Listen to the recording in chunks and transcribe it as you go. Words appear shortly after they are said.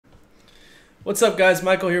What's up, guys?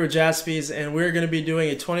 Michael here with Jaspys, and we're going to be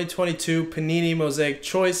doing a 2022 Panini Mosaic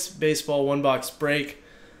Choice Baseball one-box break.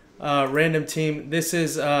 Random team. This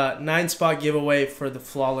is a 9-spot giveaway for the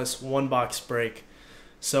flawless one-box break.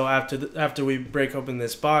 So after we break open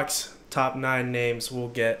this box, top 9 names will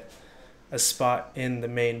get a spot in the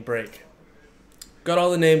main break. Got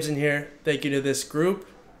all the names in here. Thank you to this group,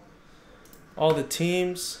 all the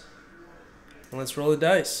teams, and let's roll the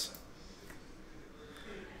dice.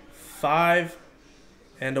 5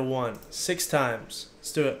 and a 1. 6 times.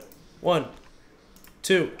 Let's do it. 1,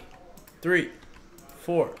 2, 3,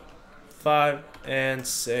 4, 5, and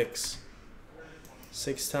 6.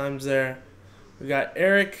 6 times there. We got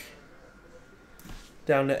Eric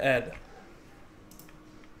down to Ed.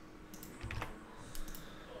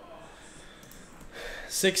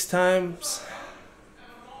 Six times.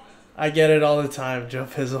 I get it all the time, Joe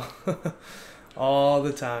Pizzle. All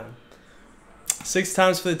the time. 6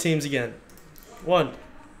 times for the teams again. 1,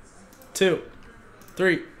 2,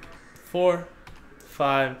 3, 4,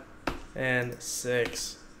 5, and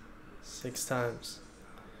 6. 6 times.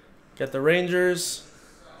 Got the Rangers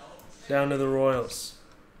down to the Royals.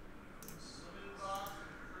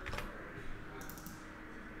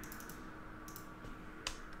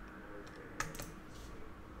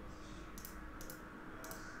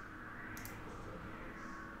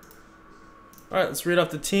 All right, let's read off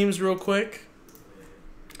the teams real quick.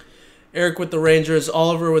 Eric with the Rangers,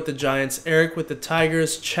 Oliver with the Giants, Eric with the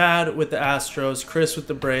Tigers, Chad with the Astros, Chris with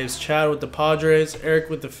the Braves, Chad with the Padres, Eric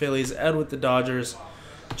with the Phillies, Ed with the Dodgers,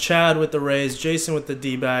 Chad with the Rays, Jason with the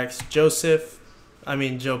D-backs, Joe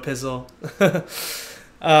Pizzle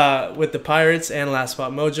with the Pirates and Last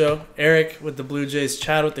Spot Mojo, Eric with the Blue Jays,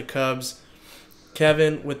 Chad with the Cubs,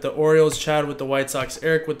 Kevin with the Orioles, Chad with the White Sox,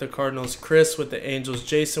 Eric with the Cardinals, Chris with the Angels,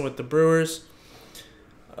 Jason with the Brewers,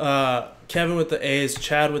 Kevin with the A's,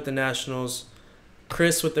 Chad with the Nationals,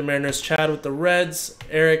 Chris with the Mariners, Chad with the Reds,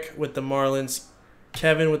 Eric with the Marlins,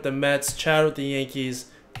 Kevin with the Mets, Chad with the Yankees,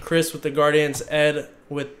 Chris with the Guardians, Ed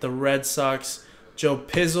with the Red Sox, Joe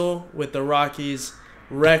Pizzle with the Rockies,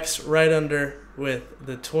 Rex right under with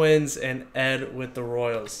the Twins, and Ed with the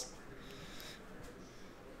Royals.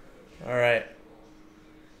 All right.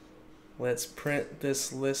 Let's print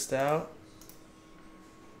this list out.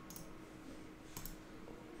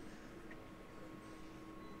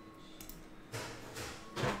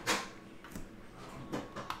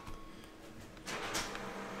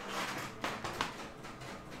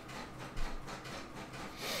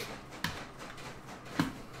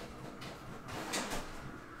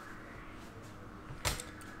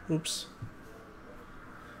 Oops.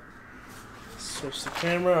 Switch the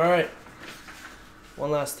camera. All right.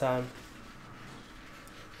 One last time.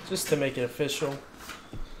 Just to make it official.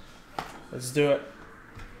 Let's do it.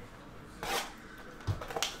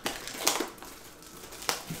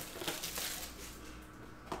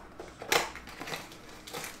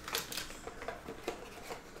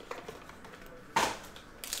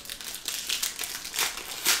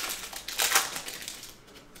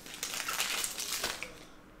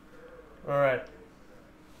 All right.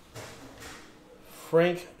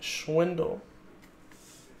 Frank Schwindel.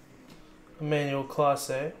 Emmanuel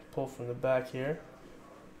Clase. Pull from the back here.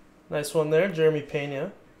 Nice one there. Jeremy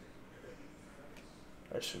Pena.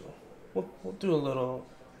 Actually, we'll do a little.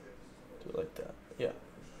 Do it like that. Yeah.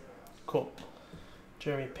 Cool.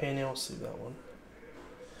 Jeremy Pena. We'll see that one.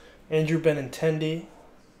 Andrew Benintendi.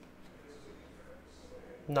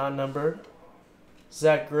 Not numbered.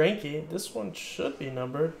 Zach Greinke. This one should be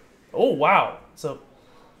numbered. Oh wow! It's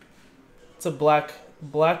a black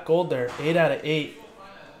gold there. 8 out of 8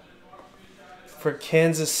 for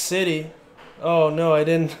Kansas City. Oh no, I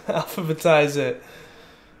didn't alphabetize it.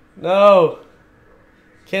 No,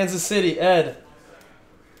 Kansas City, Ed.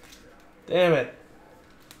 Damn it.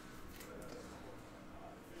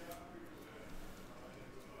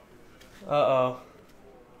 Uh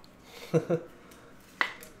oh.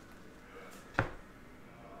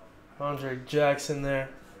 Andre Jackson there.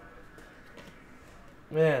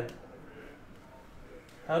 Man,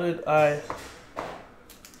 how did I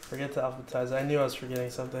forget to alphabetize? I knew I was forgetting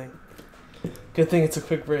something. Good thing it's a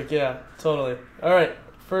quick break. Yeah, totally. All right,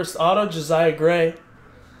 first auto, Josiah Gray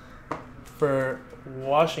for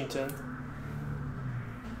Washington.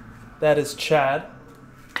 That is Chad.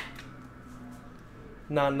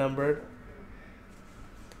 Not numbered.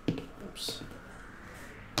 Oops.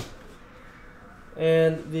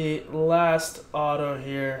 And the last auto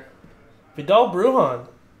here, Vidal Brujan.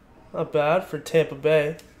 Not bad for Tampa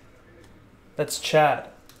Bay. That's Chad.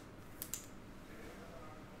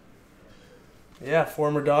 Yeah,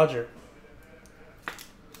 former Dodger.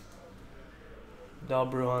 Vidal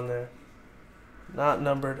Brujan there. Not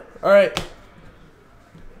numbered. All right.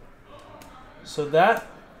 So that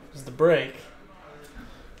is the break.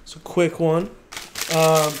 It's a quick one.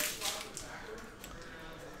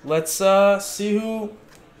 Let's see who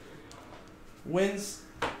wins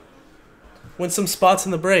some spots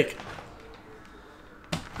in the break.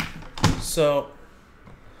 So,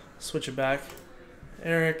 switch it back.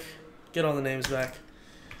 Eric, get all the names back.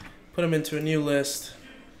 Put them into a new list.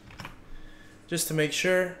 Just to make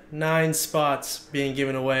sure, 9 spots being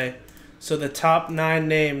given away. So the top 9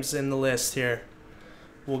 names in the list here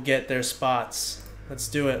will get their spots. Let's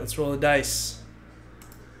do it. Let's roll the dice.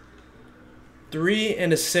 3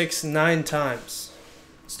 and a 6, 9 times.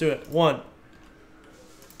 Let's do it. 1,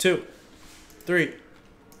 2, 3,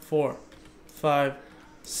 4, 5,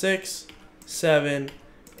 6, 7,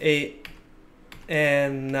 8,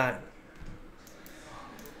 and 9.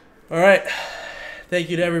 All right. Thank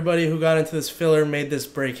you to everybody who got into this filler, made this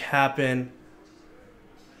break happen.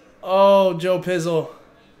 Oh, Joe Pizzle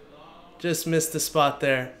just missed the spot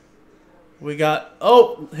there. We got,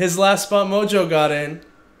 oh, his last spot Mojo got in.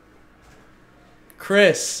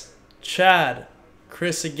 Chris, Chad,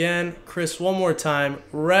 Chris again, Chris one more time,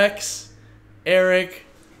 Rex, Eric,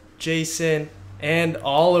 Jason, and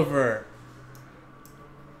Oliver.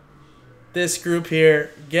 This group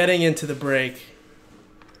here getting into the break.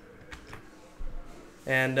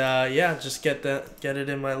 And yeah, just get it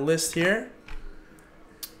in my list here.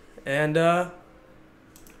 And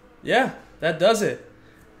yeah, that does it.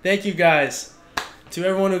 Thank you guys to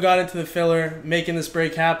everyone who got into the filler, making this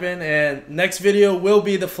break happen. And next video will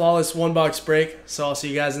be the flawless 1-box break. So I'll see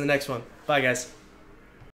you guys in the next one. Bye guys.